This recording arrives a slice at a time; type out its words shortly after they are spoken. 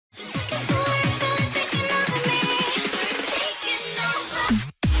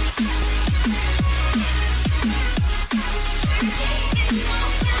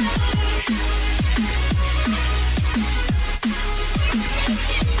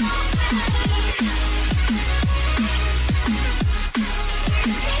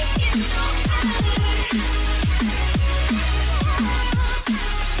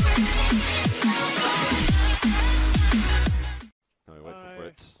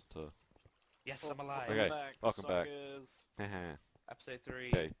Yes, I'm alive. Okay, welcome back. Suckers. Episode 3.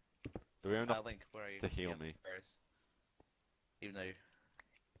 Okay. Do we have enough Link, where are you? to heal Yep, me? there is. Even though...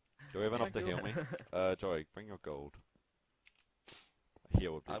 Do we have enough to Thank heal you. me? Joey, bring your gold. A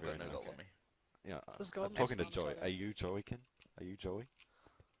heal would be I've very got no nice. gold on me. Yeah, There's I'm gold talking to next to Joey. each other. Are you JoeyKin? Are you Joey?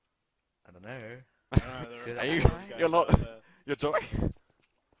 I don't know. There Are a you- couple of those you're guys not- out there. You're Joey?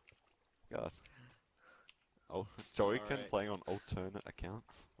 God. Oh, JoeyKin Alright. playing on alternate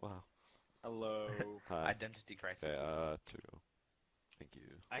accounts? Wow. Hello. Hi. Identity crisis. Okay, to go. Thank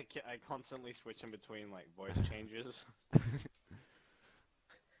you. I constantly switch in between like voice changes.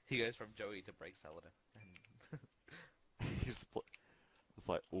 He goes from Joey to Break Saladin. It's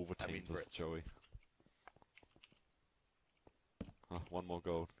like all the I mean teams is Brit. Joey. Oh, one more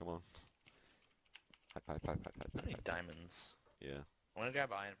gold, come on. Pipe. I need diamonds. Yeah. I want to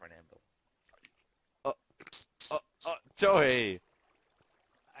grab iron for an anvil. Joey!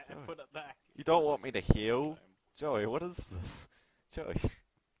 I put it back. You don't want me to heal? Joey, what is this? Joey.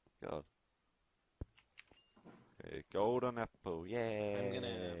 God. Okay, golden apple, yay! I'm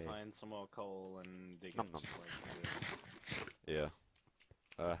gonna find some more coal and dig Nom it. nom. Like Yeah.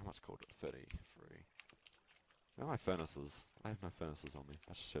 How much coal? 33. Where are my furnaces? I have no furnaces on me.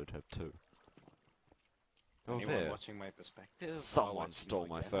 I should have two. Go Anyone there. watching my perspective? Someone I'll let you stole know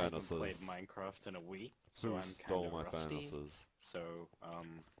my again, I haven't furnaces. played Minecraft in a week, so Who I'm stole kind my of rusty. furnaces? So,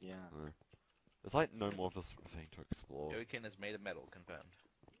 yeah. There's like no more of this thing to explore. JoeyKin is made of metal, confirmed.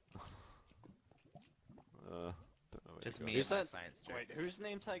 Don't know where Just to me go. Who's and my that? science Wait, jokes. whose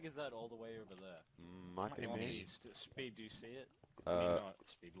name tag is that all the way over there? Might be me. Northeast. Speed, do you see it? I mean, not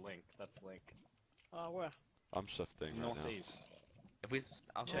Speed, Link. That's Link. Where? I'm shifting right now. Northeast. If we...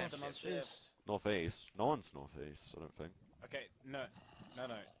 I'll Shift, shift. I'm on shift. Northeast. No one's northeast, I don't think. Okay, no.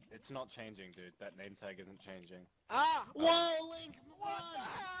 It's not changing, dude. That name tag isn't changing. Ah! Whoa, Link! What the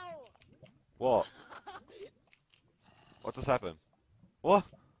hell? What? What just happened? What?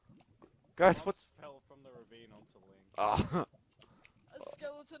 Guys, what? Rocks fell from the ravine onto Link. Ah! A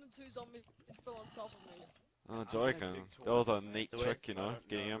skeleton and 2 zombies fell on top of me. Oh, gonna JoeyKin. dig That was a towards the neat snake. trick, So you I know, don't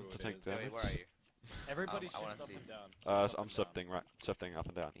getting know him who to it take is. Joey, damage. where are you? Everybody I wanna shift up see. and down. I'm Shift up and shifting shifting up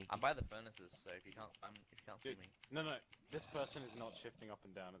and down. I'm by the furnaces, so if you can't see Dude. me. down. No, this person is not shifting up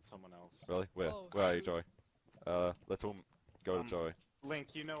and down. It's someone else. Really? Where? Oh, Where are you, shoot. Joey? Let's all go to Joey.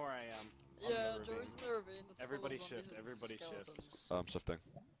 Link, you know where I am. On Yeah, the ravine. Joey's in the ravine. That's full of Everybody zombies shift, and everybody shift. skeletons. I'm shifting.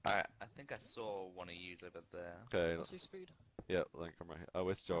 I think I saw one of you over there. Okay, I see Speed. yeah, Link, I'm right here. Oh,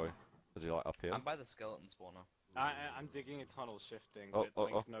 where's Joey? Is he like up here? I'm by the skeleton spawner. I'm digging a tunnel shifting, Oh, but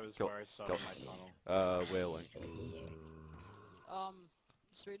Link oh, knows go- where I started my tunnel. Where, Link?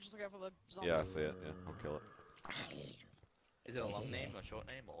 Speed, just look out for the zombies. Yeah, I see it, yeah, I'll kill it. Is it a long name or a short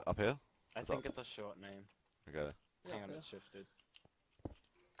name or? Up here? I think it's a short name. Okay. Yeah, Hang on, okay. it's shifted.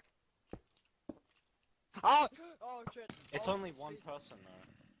 Oh! Oh, shit. It's Oh, only one Speed. person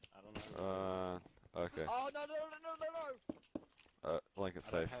though. I don't know. Okay. Oh, no. Link, it's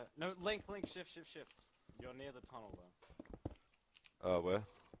I don't safe. have- No, Link, shift. You're near the tunnel though. Where?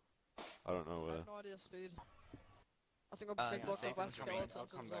 I don't know I where. have no idea, Speed. I think yeah, we're being it's blocked safe off by in the ravine. skeletons I'll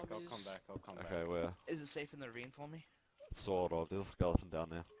and come back. zombies. I'll come back. Okay, where? Is it safe in the ravine for me? Sort of. There's a skeleton down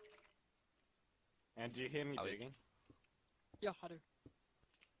there. And do you hear me Oh, digging? Yeah, I do.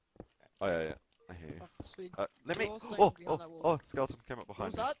 Oh, yeah. I hear you. Fuck, Speed. Let me... You're staying Oh! behind that wall. Oh! Skeleton came up What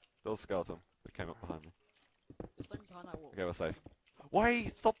behind was me. that? There was a skeleton that came up behind me. You're staying behind that wall. Okay, we're safe.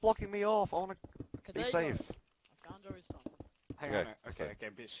 Wait! Stop blocking me off! I wanna Okay, be there safe. you go. I found Joey's tunnel. Hang Okay, on. so- Okay.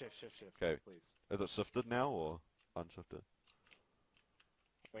 Shift. Okay. Please. Is it shifted now or unshifted?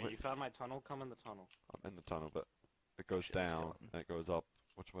 Wait, Wait. you found my tunnel? Come in the tunnel. I'm in the tunnel, but it goes Shit, down skeleton. and it goes up.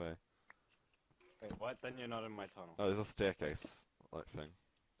 Which way? Wait, what? Then you're not in my tunnel. Oh, there's a staircase like thing.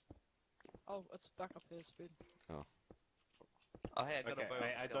 Oh, it's back up here, Speed. Oh hey, I got Okay, a bow.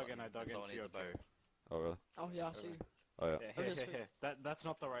 I dug in Someone into needs your a bow. bow. Oh, really? Oh, yeah, I see you. Oh, yeah. Yeah, Okay, here. sweet. That's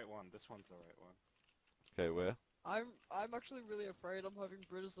not the right one. This one's the right one. Okay, where? I'm actually really afraid I'm having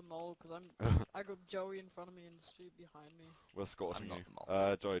Brit as the mole, because I got Joey in front of me and Speed behind me. We're escorting I'm not you. the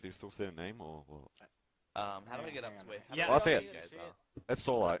mole. Joey, do you still see a name or what? How do I Hang get up on. to where? how Yeah, do I I see know it. you guys See are? it? It's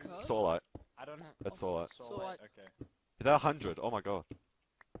Soulite. Is that Soulite. I don't have. It's Soulite. Soulite. Okay. Is that 100? Oh my god.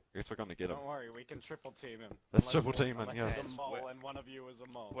 I guess we're gonna get him. Don't worry, we can triple team him. Let's Unless triple one- team him, unless yes. he's a mole Where- and one of you is a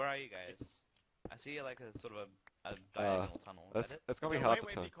mole. Where are you guys? I see like a sort of a diagonal tunnel. Is that it? It's gonna be No, hard wait,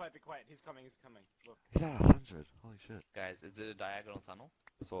 to tell. be quiet. He's coming. Look. He's at 100. Holy shit. Guys, is it a diagonal tunnel?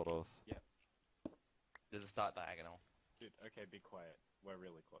 Sort of. Does it start diagonal? Dude, okay, be quiet. We're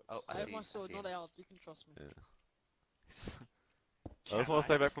really close. Oh, I I have see, my I sword, see not him. out. You can trust me. Yeah. I just want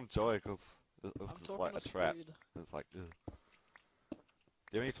to stay back from Joy because it's I'm just talking like to a trap. Speed. It's like, ugh.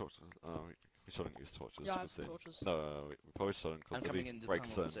 Do you have any talk to? Oh, We shouldn't use torches. Yeah, I we'll have see. torches. No, we probably shouldn't I'm because if coming he in the breaks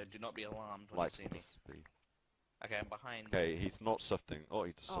tunnel, in, so do not be alarmed when like you see me. this. Okay, I'm behind. Okay, he's not shifting. Oh,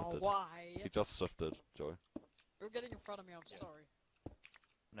 he just Oh, shifted. why? He just shifted, Joey. You're getting in front of me, I'm Yeah. sorry.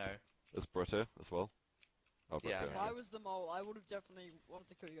 No. Is Brit here as well? Oh, Brit's Yeah. here. If I was the mole, I would have definitely wanted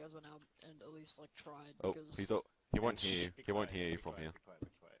to kill you guys by now and at least, like, tried, Oh, because... he's up. He won't Shh, hear you. be He won't quiet, hear you be from quiet, here. be quiet, be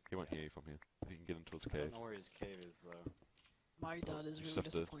quiet. He won't hear you from here. He can get into his I cave. don't know where his cave is though. My dad is you really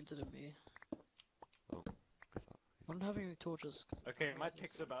shifted. disappointed in me. Oh. I'm not having any torches. 'cause Okay, my torches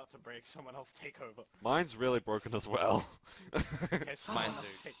pick's are- about to break. Someone else take over. Mine's really broken as well. Okay, someone Mine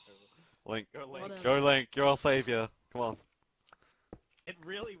else too. take over. Link. Go Link. Whatever. Go Link, you're our savior. Come on. It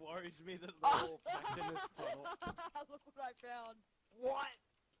really worries me that they're all packed in this tunnel. Look what I found. What?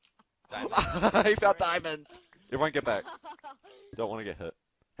 Diamond. He found diamonds! You won't get back. You don't want to get hit.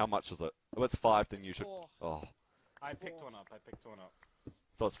 How much is it? If it's 5, then you should... Four. Oh. I picked one up. I picked one up.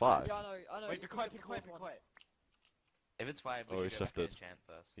 So it's 5. Yeah, I know. Wait, you be can quiet, get be the quiet, be fourth one. quiet. If it's 5, we Oh, should he go back and shifted. enchant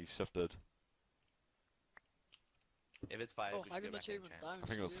first. He shifted. If it's 5, Oh, we I should got go an back and achievement. enchant. I Diamonds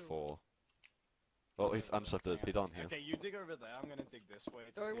think it was for you. 4. Oh, he's unshifted. He done here. Okay, you dig over there. I'm gonna dig this way.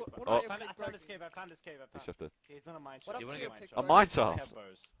 To Sorry, see what- if what Oh. are I found, your I found pick his cave. I found his cave. I He found. shifted. He's on a mine What shaft. You wanna he's go- on A shaft. mine I shaft? have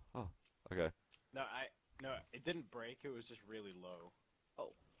bows. Okay. No, it didn't break. It was just really low.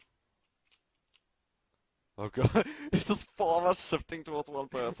 Oh god. It's just 4 of us shifting towards one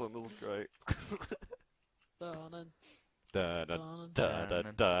person. This is great. Dun, Da da dun, da da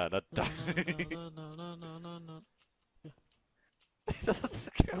da da da. This is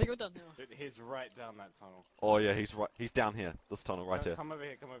I think we're done now. Dude, he's right down that tunnel. Oh yeah, he's right. He's down here. This tunnel right here. Come over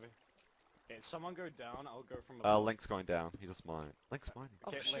here. Come over here. Okay, someone go down. I'll go from above. Link's going down. He just mine. Link's mining. Oh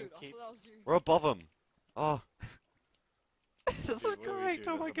Okay, shoot, Link, I keep- thought that was you. We're above him. Oh. This Dude, is what do we great.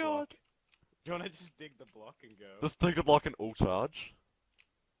 do? Oh my There's a block. god. Do you wanna just dig the block and go? Just take the block and all charge.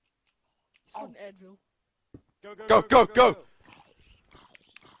 He's got an anvil. Go, Go.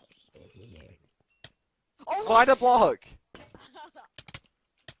 Oh, Find a block.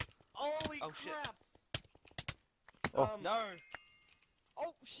 Holy Oh, shit. crap! Oh. No!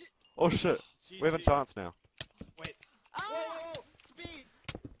 Oh shit! Oh shit. We have a GG. chance now. Wait. Ah! Whoa! Speed!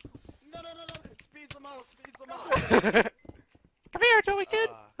 No! Speed some more! Come here, JoeyKin.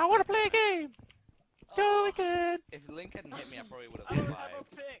 Ah. I want to play a game. Oh, JoeyKin. If Link hadn't hit me, I probably would I have don't have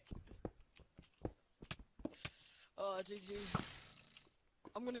survived. a pick! Oh, GG.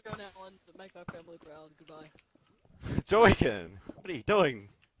 I'm gonna go now and make my family proud. Goodbye. JoeyKin. What are you doing?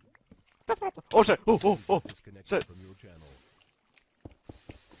 Oh shit. Oh. Disconnected Shit. from your channel.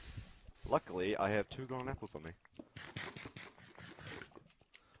 Luckily, I have 2 golden apples on me.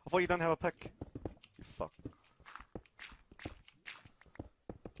 I thought you didn't have a pick. You fuck.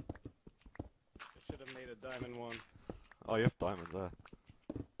 I should have made a diamond one. Oh, you have diamonds there.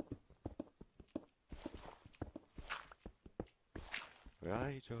 Where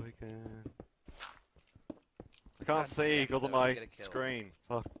are you, JoeyKin? I can't God see damn it, because of though, we my get a kill. screen.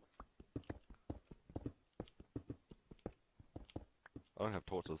 Fuck. I don't have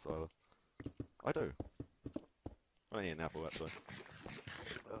torches either. I do. I don't need an apple actually.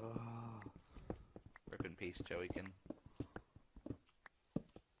 Rip in peace, JoeyKin.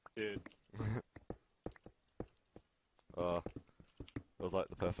 Dude. It was like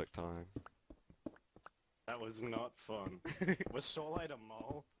the perfect time. That was not fun. Was Soulite a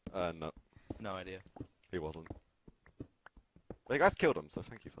mole? No, No idea. he wasn't. But you guys killed him, so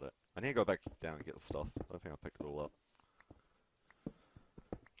thank you for that. I need to go back down and get the stuff. I don't think I picked it all up.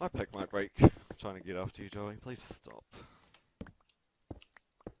 My pick might break. I'm trying to get after you, Joey. Please stop.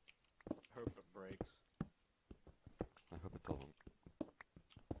 Hope it breaks. I hope it doesn't.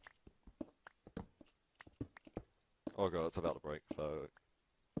 Oh god, it's about to break, so...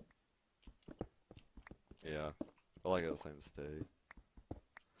 Yeah. I like it the same state.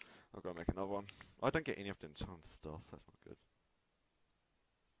 I've got to make another one. I don't get any of the enchant stuff, that's not good.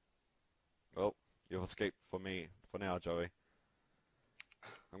 Well, you've escaped for me, for now, Joey.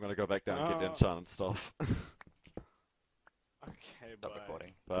 I'm gonna go back down and get the enchanted stuff. Okay, Stop bye.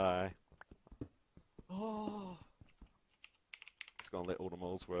 recording. Bye. Oh. Just gonna let all the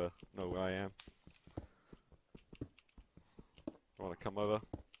moles know where I am. Wanna come over?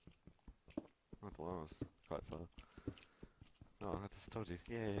 I don't know, it's quite far. Oh, I just told you.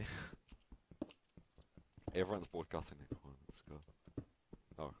 Yay. Everyone's broadcasting that one. Let's go.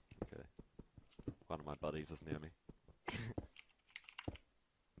 Oh, okay. One of my buddies is near me.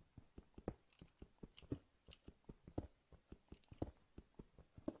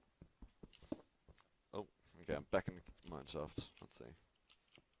 Oh, okay, I'm back in the mine shaft. Let's see.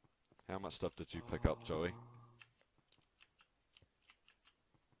 How much stuff did you pick up, Joey?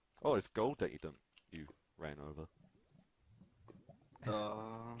 Oh, it's gold that you ran over.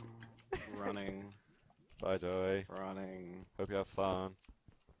 Running. Bye, Joey. Running. Hope you have fun.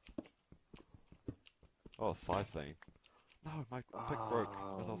 Oh, 5 thing. No, my pick broke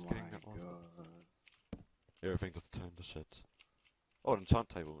as I was getting that last one. Everything just turned to shit. Oh, an enchant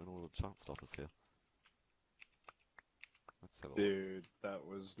table and all the enchant stuff is here. Let's have a look. Dude, that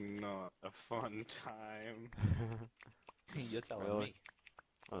was not a fun time. You're telling Really? me.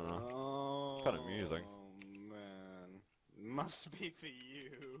 I don't know. Oh, Kind of amusing. man. Must be for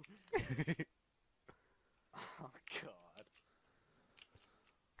you. Oh, God.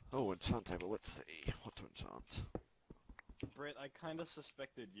 Oh, enchant table. Let's see. What to enchant? Britt, I kind of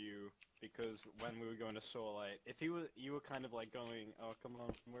suspected you because when we were going to Soullight, if you were kind of like going, oh, come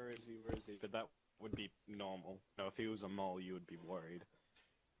on, where is he, where is he? But that would be normal. No, if he was a mole, you would be worried.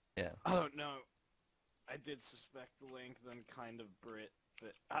 Yeah. I don't know. I did suspect Link, then kind of Britt,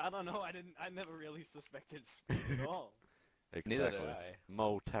 but I don't know. I never really suspected Speed at all. Exactly. Neither did I.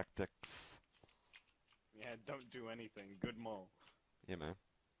 Mole tactics. Yeah, don't do anything. Good mole. Yeah, man.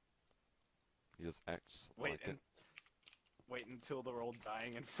 You just act Wait, like it. wait until they're all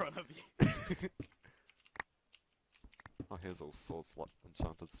dying in front of you. Oh, here's all sorts of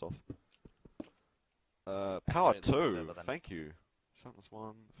enchanted stuff. Power Actually, it's 2. over then. Thank you. Sharpness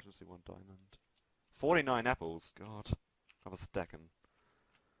 1, efficiency 1 diamond. 49 apples. God. Have a stacking.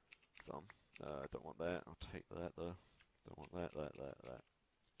 Some. Don't want that. I'll take that though. Don't want that.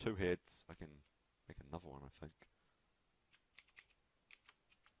 2 heads. I can make another one, I think.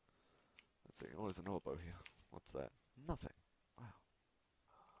 Let's see. Oh, there's an elbow here. What's that? Nothing. Wow.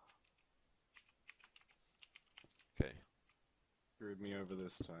 Okay. Screwed me over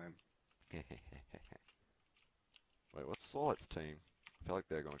this time. Wait, what's Solid's team? I feel like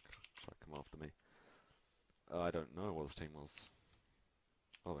they're gonna try to come after me. I don't know what his team was.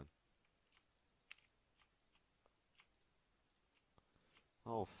 Oh then.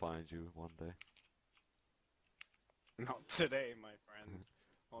 I'll find you one day. Not today, my friend.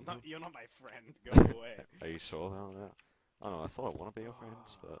 Well, not, you're not my friend. Go away. Are you sure about that? I don't know, I sort of want to be your friend,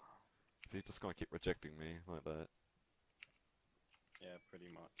 but if you're just gonna keep rejecting me like that. Yeah, pretty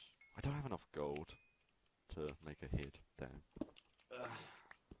much. I don't have enough gold to make a head. Damn.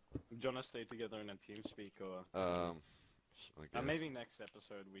 Do you wanna stay together in a team speak or? I guess. Maybe next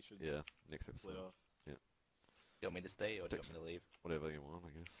episode we should Yeah, next split episode. off. You want me to stay or do you want me to leave? Whatever you want, I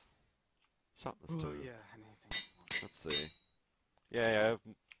guess. Sharpness Oh, 2. yeah, anything. Let's see. Yeah,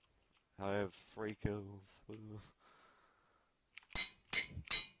 I have 3 kills. Woo.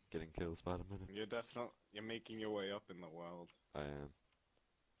 Getting kills by the minute. You're making your way up in the world. I am.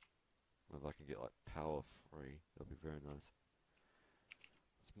 If I can get like power 3, that'd be very nice.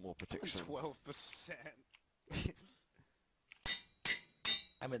 It's more protection. 12%.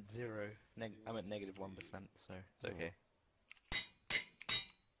 I'm at 0. I'm at -1%, so it's okay.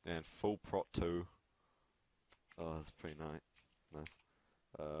 And full prot 2. Oh, that's pretty nice.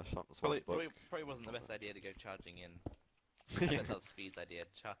 Sharpness 1 book. Probably wasn't the best idea to go charging in. Yeah. That was Speed's idea.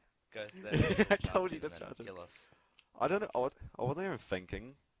 Go there. I told you to and then charge it. kill us. I don't know. I wasn't even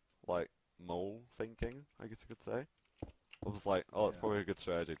thinking, like mole thinking. I guess you could say. I was like, oh, it's Yeah. probably a good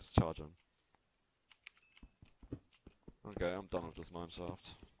strategy to charge him. Okay, I'm done with this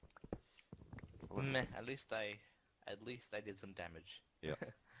mineshaft. Meh. At least I did some damage. Yeah.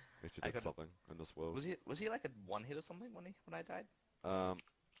 At least you I did couldn't- something in this world. Was he like a 1 hit or something when I died? I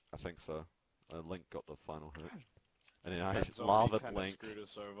think so. Link got the final hit. And then I That's lava already kinda Link screwed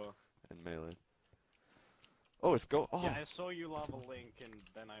us over. and melee. Oh, it's go. Oh, Yeah, I saw you lava Link, and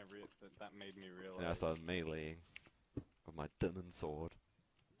then that made me realize. and I started meleeing with my demon sword.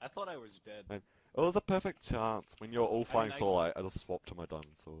 I thought I was dead. It was a perfect chance. When you're all fighting I- Soullight, I just swapped to my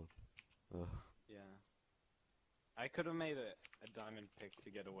diamond sword. Ugh. Yeah. I could have made a diamond pick to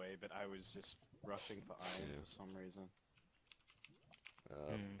get away, but I was just rushing for iron Yeah. for some reason.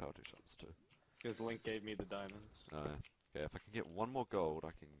 Power 2 shots too. Because Link gave me the diamonds. Okay, if I can get one more gold,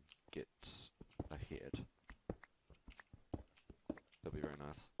 I can get a head. That'd be very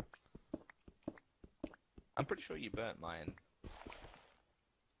nice. I'm pretty sure you burnt mine. I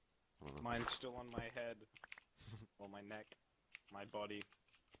don't know. Mine's still on my head, or my neck, my body.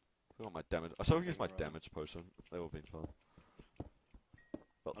 I forgot my damage. I should have used my Right. damage potion. That would have been fun.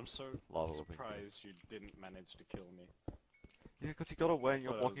 But I'm so lava would have been good. surprised you didn't manage to kill me. Yeah, because you got away and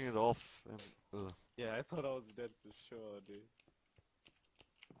you're Thought I blocking was- it off. And, ugh. Yeah, I thought I was dead for sure, dude.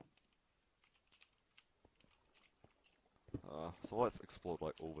 So let's explore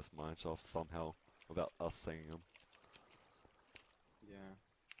like all this mineshaft somehow without us seeing them. Yeah.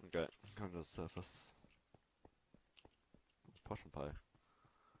 Okay, going to the surface. Push and pie.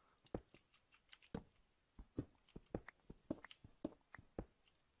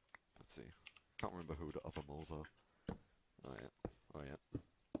 Can't remember who the other moles are. Oh yeah. Oh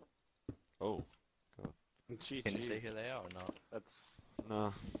yeah. Oh. God. Cheat Can you sheet. see who they are or not? That's...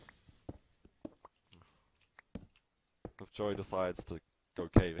 Nah. If Joey decides to go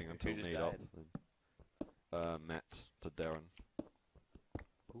caving Who until just meet up, died? then Matt to Darren.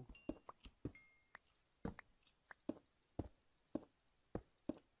 Ooh.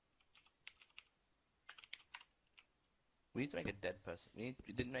 We need to make a dead person. We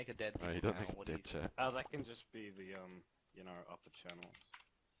didn't make a dead No, people you don't now, make a what do dead you do? chat. Oh, that can just be the, you know, upper channels.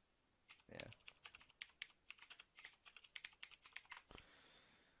 Yeah.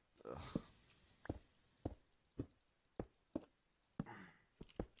 Ugh.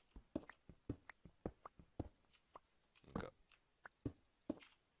 Okay.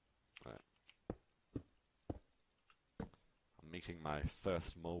 Right. I'm meeting my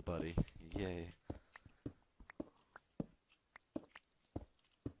first mole buddy. Yay.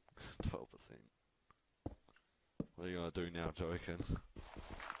 12%. What are you gonna do now, JoeyKin?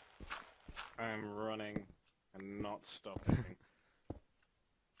 I'm running and not stopping.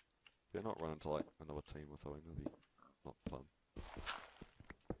 You're not running to like another team or something, that'd be not fun.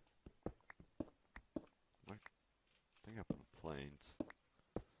 I think up in the plains.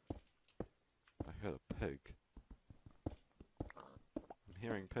 I heard a pig. I'm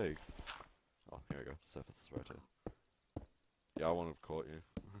hearing pigs. Oh, here we go. Surface is right here. Yeah, I wouldn't have caught you.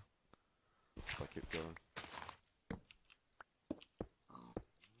 If I keep going.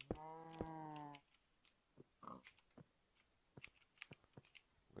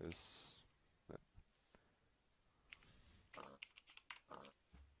 Where's... that?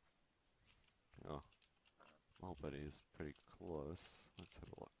 Oh. Mole buddy is pretty close. Let's have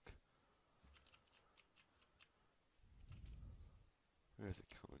a look. Where is it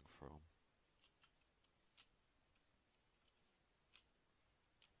coming from?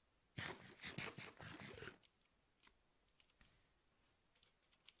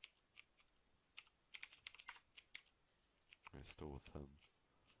 I'm still with him.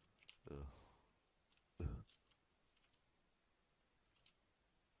 Ugh. Ugh.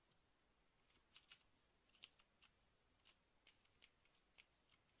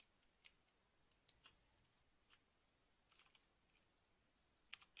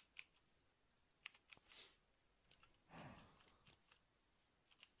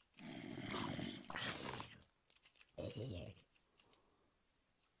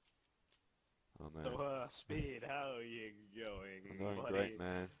 Oh man. So, Speed, how are you going? I'm doing buddy? great,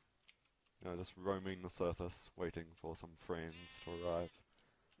 man. You know, just roaming the surface, waiting for some friends to arrive.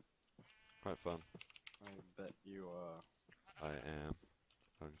 Quite fun. I bet you are. I am.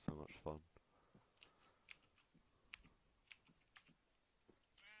 Having so much fun.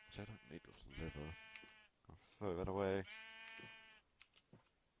 Actually, I don't need this liver. I'll throw that away.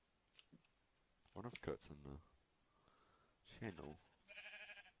 One of Kurt's in the channel.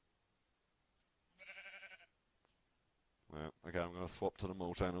 Well, okay, I'm gonna swap to the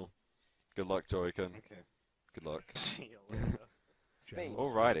mole channel. Good luck, JoeyKin. Okay. Good luck. See you later. Speed.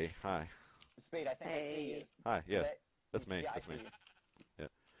 Alrighty, hi. Speed, I think I see you. Hi, yeah, Is that- that's me, Yeah, I that's see me. you. Yeah.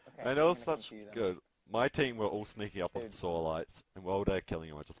 Okay, And it I'm was gonna such continue then. good. My team were all sneaking up on Dude. Saw lights, and while they're killing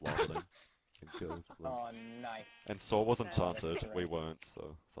him, I just laughed at them. And killed them. Oh, nice. And Saw was That's enchanted, we great. weren't,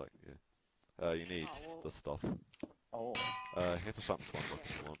 so it's like, yeah. You need Oh, well. this stuff. Oh, Here's a sharpness one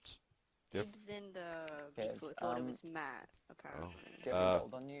if you want. Yep. Dibs and Yes, Bigfoot thought it was Matt, apparently. do you have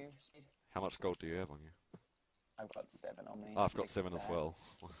gold on you, Speed? How much gold do you have on you? I've got 7 on me. Oh, I've got Take 7 as that. well.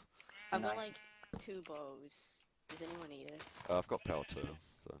 I've got Nice. like 2 bows. Does anyone need it? I've got power 2,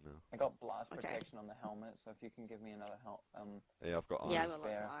 so no. I got blast Okay. protection on the helmet, so if you can give me another Yeah, I've got iron. Yeah, I got lots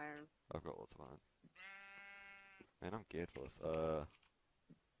spare. of iron. I've got lots of iron. Man, I'm geared for this.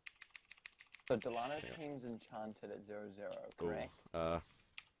 So Delano's Yeah. team's enchanted at 0-0, Ooh, correct?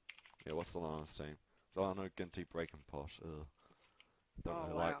 yeah, what's the last team? Delano, Ginty, Break and Posh. Ugh. Don't Oh,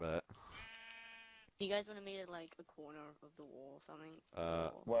 really like wow. that. Do you guys want to meet at like a corner of the wall or something?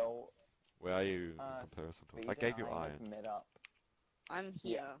 Or- Well, Where are you in Uh, comparison to? Speed I gave and you I iron. have met up. I'm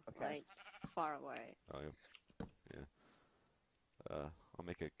here, okay. like far away. Oh, yeah. I'll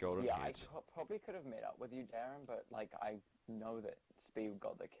make a golden Yeah, I head. probably could have met up with you, Darren, but like I know that Speed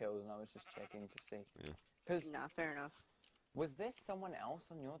got the kills, and I was just checking to see. Yeah. Because Nah, fair enough. was there someone else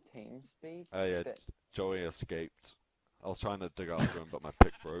on your team, Speed? Oh yeah, that- Joey escaped. I was trying to dig after him, but my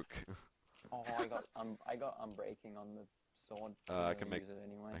pick broke. Oh, I got unbreaking on the sword. I I'm can gonna make- use it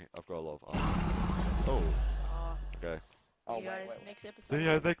anyway. I've got a lot of iron. Oh, Oh, okay. Oh, see you guys wait. next episode. See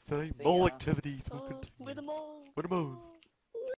ya next time. See Mole ya. activities will Oh, continue. with the moles. With the moles. Oh.